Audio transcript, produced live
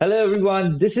Hello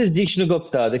everyone, this is Jishnu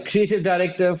Gupta, the creative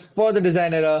director for the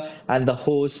Design Era and the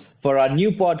host for our new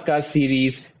podcast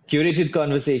series, Curated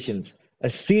Conversations, a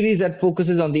series that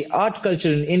focuses on the art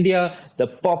culture in India, the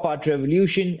pop art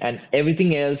revolution, and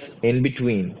everything else in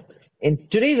between. In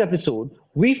today's episode,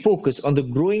 we focus on the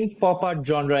growing pop art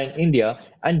genre in India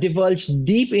and divulge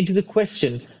deep into the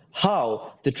question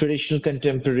how the traditional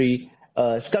contemporary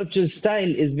sculptural style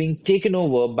is being taken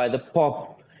over by the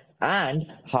pop and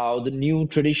how the new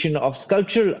tradition of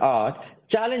sculptural art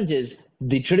challenges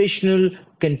the traditional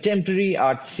contemporary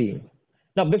art scene.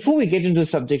 Now, before we get into the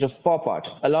subject of pop art,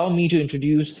 allow me to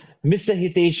introduce Mr.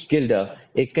 Hitesh Gilder,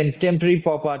 a contemporary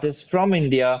pop artist from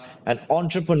India, an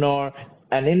entrepreneur,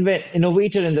 an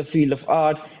innovator in the field of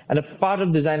art, and a part of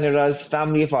Designera's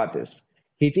family of artists.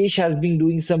 Hitesh has been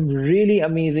doing some really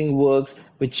amazing works,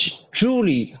 which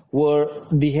truly were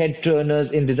the head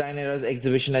turners in Designera's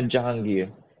exhibition at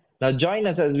Jahangir. Now, join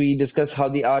us as we discuss how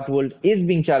the art world is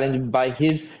being challenged by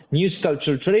his new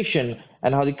sculptural tradition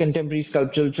and how the contemporary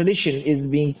sculptural tradition is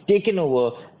being taken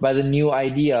over by the new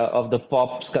idea of the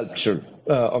pop sculpture,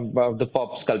 of the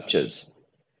pop sculptures.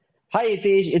 Hi,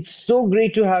 Hitesh. It's so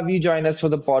great to have you join us for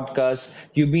the podcast.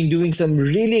 You've been doing some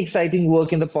really exciting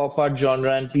work in the pop art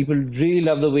genre, and people really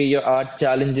love the way your art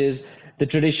challenges the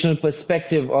traditional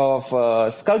perspective of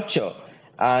sculpture.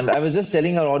 And I was just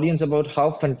telling our audience about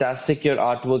how fantastic your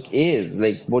artwork is,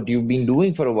 like what you've been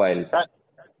doing for a while.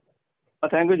 Uh,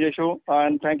 Thank you, Jeshu,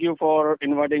 and thank you for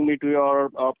inviting me to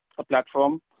your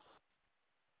platform.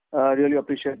 Really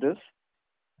appreciate this.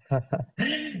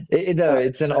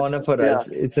 It's an honor for Yeah, us.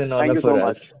 It's an thank honor you so for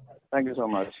much. us. Thank you so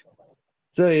much.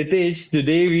 So, Hitesh,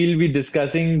 today we'll be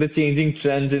discussing the changing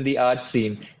trends in the art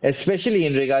scene, especially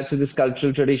in regards to the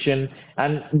sculptural tradition.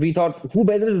 And we thought, who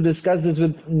better to discuss this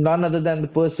with none other than the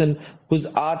person whose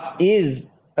art is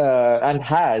and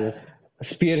has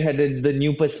spearheaded the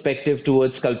new perspective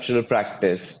towards sculptural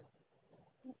practice.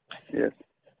 Yes.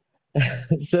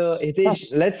 So, Hitesh,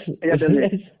 let's Yeah, tell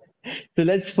me.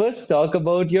 let's first talk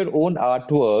about your own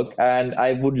artwork, and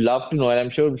I would love to know, and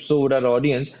I'm sure so would our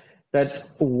audience, that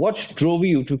what drove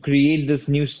you to create this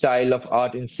new style of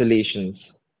art installations?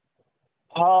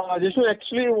 Jeshu,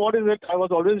 actually, what is it? I was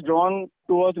always drawn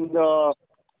towards the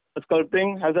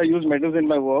sculpting as I use metals in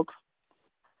my work.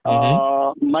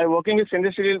 Mm-hmm. My working with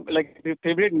stainless steel, like the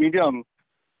favorite medium,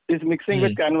 is mixing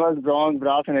with Mm. canvas, bronze,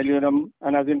 brass, and aluminum,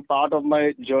 and has been part of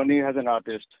my journey as an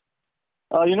artist.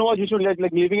 You know what, you should like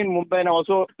living in Mumbai and I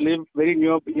also live very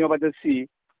nearby the sea.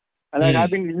 And like I've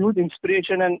Mm. been used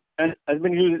inspiration and has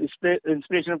been used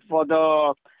inspiration for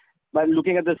the by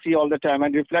looking at the sea all the time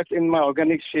and reflects in my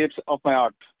organic shapes of my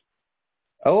art.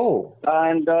 Oh.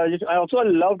 And I also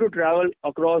love to travel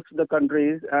across the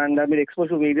countries and I've been exposed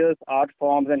to various art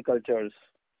forms and cultures.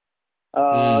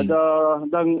 Mm.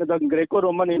 The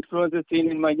greco-roman influence is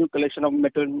seen in my new collection of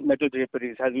metal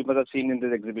draperies, as you must have seen in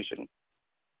this exhibition.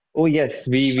 Oh yes,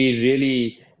 we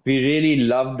really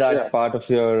love Yeah, that part of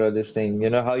your this thing. You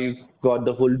know how you got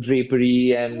the whole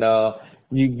drapery and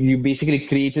you basically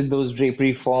created those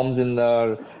drapery forms in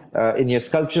your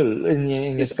sculpture in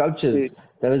your it, it, sculptures.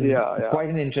 That was yeah. quite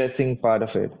an interesting part of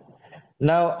it.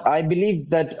 Now, I believe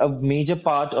that a major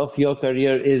part of your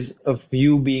career is of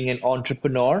you being an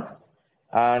entrepreneur,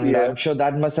 and Yes. I'm sure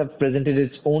that must have presented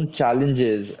its own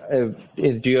challenges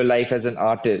into your life as an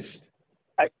artist.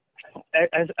 I,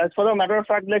 as for the matter of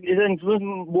fact, like it influenced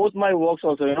both my works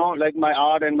also. You know, like my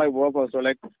art and my work also.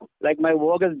 Like my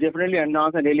work has definitely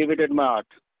enhanced and elevated my art.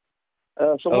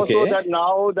 So much so Okay. that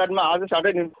now that my art has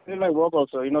started influencing my work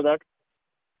also. You know that.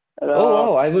 Oh, Uh,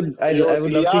 wow. I would love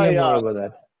to hear more yeah. about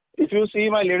that. If you see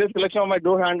my latest collection of my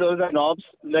door handles and knobs,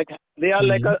 like they are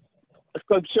like Hmm. a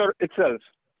sculpture itself.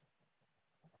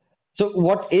 So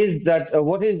what is that?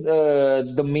 What is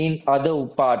the main other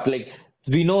part? Like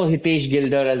we know Hitesh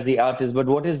Gilder as the artist, but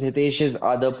what is Hitesh's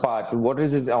other part? What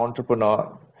is his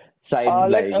entrepreneur side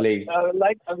Like like?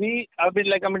 Like,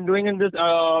 I've been doing in this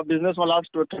business for last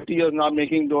 30 years now,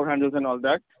 making door handles and all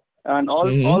that, and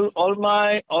hmm all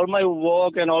my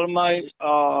work and all my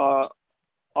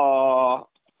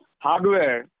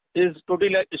hardware is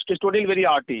totally very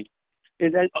arty.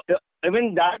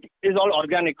 Even that is all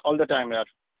organic all the time, yeah.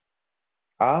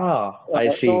 I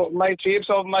So see. my shapes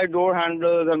of my door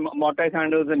handles and mortise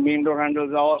handles and main door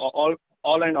handles are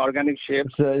all in organic shape,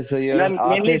 So and you're I an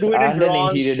mainly artist do it in and an bronze.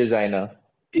 interior designer.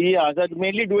 Yeah, so I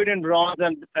mainly do it in bronze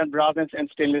and brass and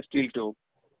stainless steel too.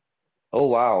 Oh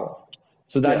wow.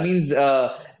 So that Yeah. means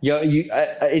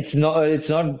it's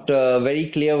not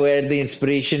very clear where the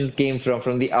inspiration came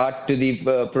from the art to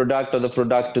the product or the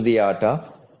product to the art, huh?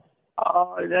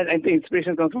 I think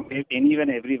inspiration comes from anywhere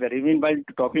and everywhere. Even by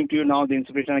talking to you now, the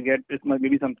inspiration I get is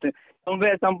maybe something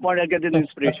somewhere, at some point, I get these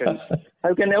inspirations.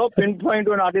 I can never pinpoint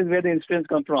to an artist where the inspirations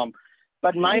come from.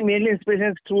 But my mainly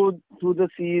inspiration is through the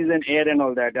seas and air and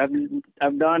all that.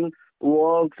 I've done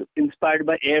works inspired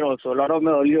by air also. A lot of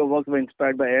my earlier works were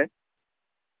inspired by air.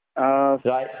 Uh,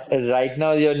 Right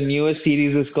now, your newest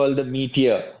series is called The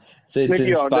Meteor. So it's the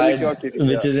Meteor inspired, series.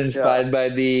 which Yeah, is yeah, inspired by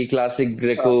the classic uh,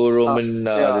 greco-roman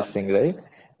yeah. this thing, right?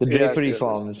 The Yes, drapery yes.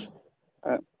 forms. Uh,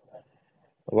 True.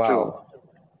 Wow,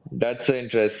 that's so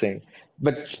interesting.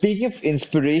 But speaking of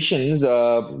inspirations,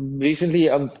 recently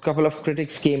a couple of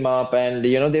critics came up and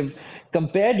they've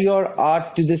compared your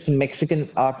art to this Mexican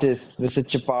artist, Mr.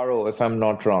 Chaparro, if I'm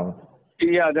not wrong.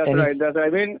 Yeah, that's Any? right. That's right. I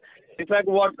mean, in fact,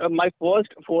 what my first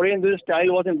foray in this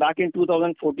style was in back in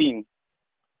 2014,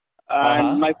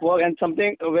 and my Uh-huh. work and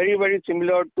something very very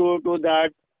similar to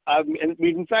that.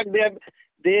 In fact,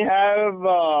 they have.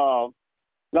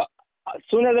 Now, as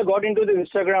soon as I got into the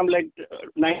Instagram, like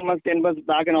 9 months, 10 months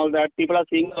back, and all that, people are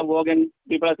seeing the work and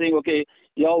people are saying, "Okay,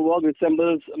 your work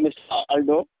resembles Mr.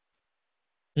 Aldo."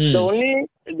 Hmm.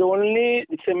 The only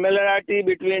similarity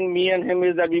between me and him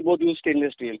is that we both use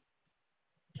stainless steel.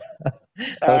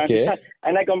 And Okay.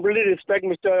 and I completely respect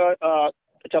Mr.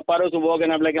 Chaparro's work,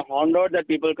 and I'm like honored that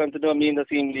people consider me in the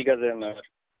same league as him.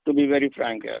 To be very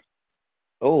frank here,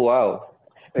 Oh wow.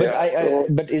 But yeah. So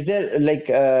but is there like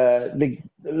a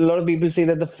lot of people say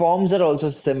that the forms are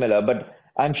also similar, but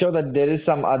I'm sure that there is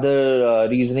some other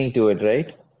reasoning to it, right?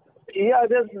 yeah,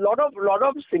 there's a lot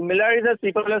of similarities. As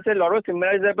people have said, a lot of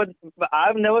similarities there, but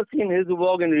I've never seen his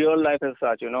work in real life as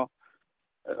such.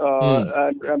 Hmm.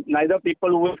 Neither people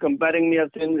who is comparing me have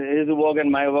seen his work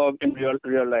and my work in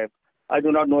real life. I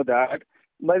do not know that,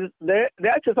 but there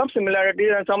are some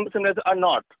similarities and some similarities are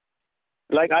not.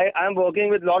 Like I'm working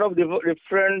with a lot of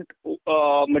different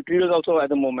materials also at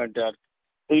the moment.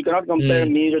 So you cannot compare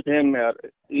Hmm. me with him.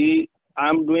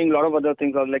 I'm doing a lot of other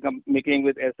things. Like I'm making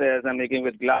with SS, I'm making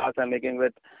with glass, I'm making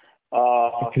with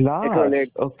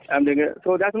acrylic. Glass. Okay.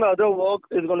 So that's my other work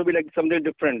is going to be like something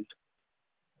different.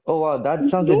 Oh wow, that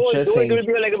sounds Though it interesting. will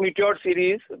be like a meteor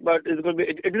series, but it's going to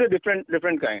be it is a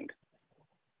different kind.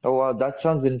 Oh wow, that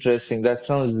sounds interesting. That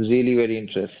sounds really very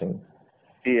interesting.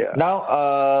 Yeah.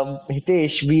 Now,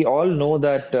 Hitesh, we all know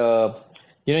that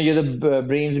you're the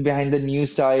brains behind the new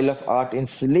style of art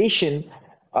installation.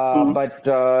 Mhm. But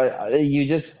you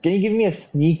just can you give me a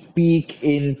sneak peek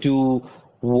into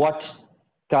what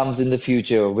comes in the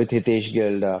future with Hitesh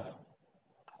Gilder?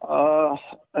 Uh,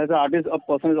 as an artist, a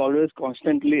person is always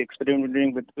constantly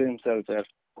experimenting with himself.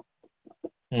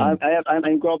 Hmm. I'm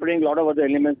incorporating a lot of other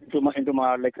elements into my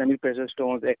art, like semi-precious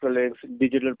stones, acrylics,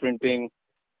 digital printing.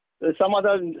 There's some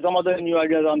other new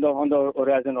ideas on the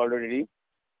horizon already.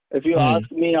 If you Hmm.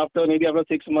 ask me after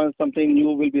 6 months, something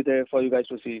new will be there for you guys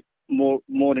to see.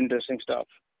 More interesting stuff.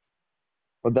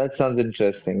 Well, that sounds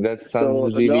interesting. That sounds So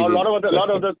there really, are a really lot of interesting.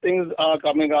 other things are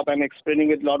coming up. I'm explaining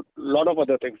with lot of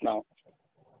other things now.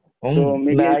 So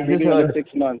maybe I just maybe another heard.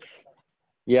 6 months.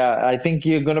 Yeah, I think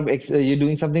you're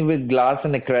doing something with glass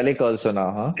and acrylic also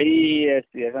now, huh? Yes,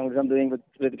 yes. I'm doing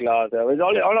with glass. It's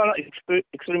all on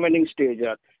experimenting stage.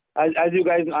 As you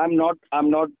guys, I'm not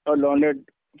learned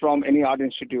from any art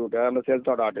institute. I'm a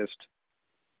self-taught artist.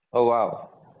 Oh wow.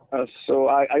 So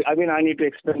I mean I need to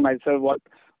explain myself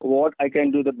what I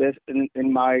can do the best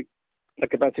in my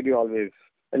capacity always.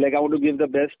 Like I want to give the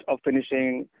best of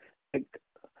finishing. Like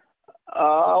I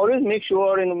always make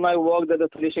sure in my work that the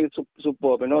finishing is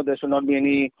superb. There should not be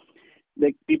any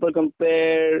like people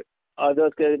compare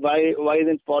others. Why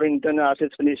isn't foreign internal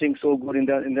artists finishing so good in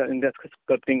the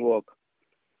sculpting work?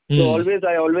 So Hmm.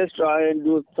 I always try and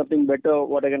do something better.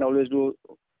 What I can always do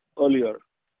earlier.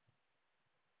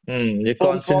 Hmm. You're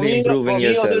For constantly me, improving also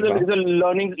yourself, huh? it's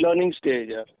a learning stage.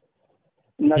 Yeah.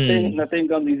 Hmm. Nothing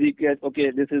comes easy.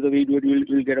 Okay, this is the way you do it.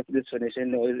 You'll get up to this finish.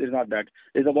 And no, it's not that.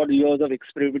 It's about years of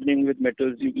experimenting with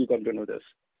metals. You come to know this.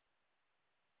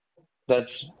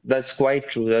 That's quite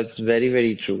true. That's very,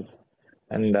 very true.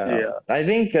 And Yeah, I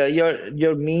think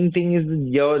your main thing is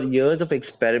your years of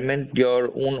experiment, your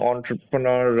own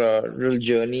entrepreneurial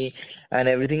journey, and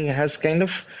everything has kind of,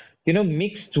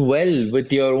 mixed well with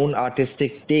your own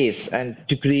artistic taste and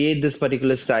to create this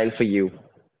particular style for you.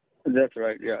 that's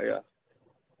right. Yeah, yeah.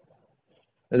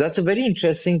 That's a very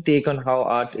interesting take on how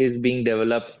art is being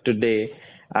developed today,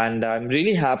 and I'm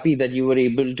really happy that you were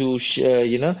able to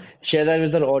share that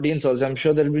with our audience also. I'm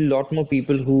sure there'll be a lot more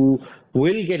people who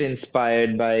will get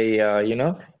inspired by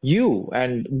you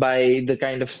and by the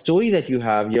kind of story that you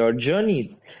have, your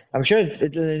journey. I'm sure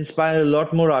it will inspire a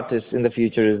lot more artists in the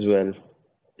future as well.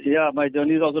 Yeah, my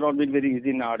journey has also not been very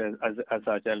easy now as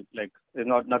such. Like it's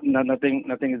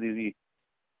nothing is easy.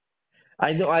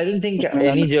 I don't think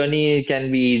any journey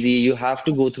can be easy. You have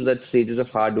to go through that stages of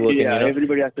hard work, and Yeah,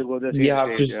 everybody has to go the you same have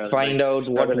to stage. Yeah, like find out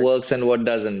what struggle. works and what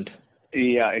doesn't.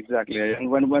 Yeah, exactly. And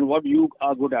when what you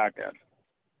are good at, yeah.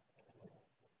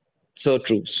 So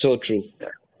true, so true. Yeah.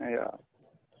 Yeah.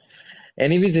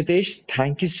 Anyways, Hitesh,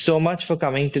 thank you so much for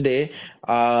coming today.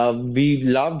 We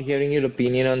loved hearing your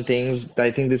opinion on things.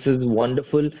 I think this is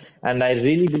wonderful, and I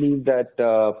really believe that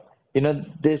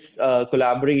this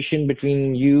collaboration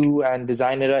between you and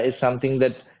Designera is something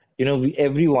that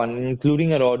everyone,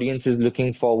 including our audience, is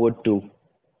looking forward to.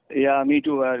 Yeah, me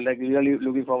too. Like really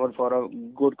looking forward for a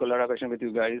good collaboration with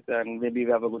you guys, and maybe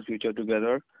we have a good future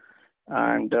together.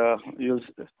 And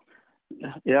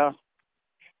yeah.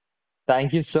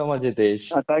 Thank you so much, Hitesh.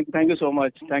 Thank you so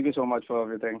much. Thank you so much for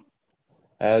everything.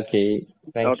 Okay,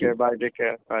 thank Okay, you. bye. Take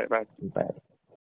care. Bye. Bye. Bye.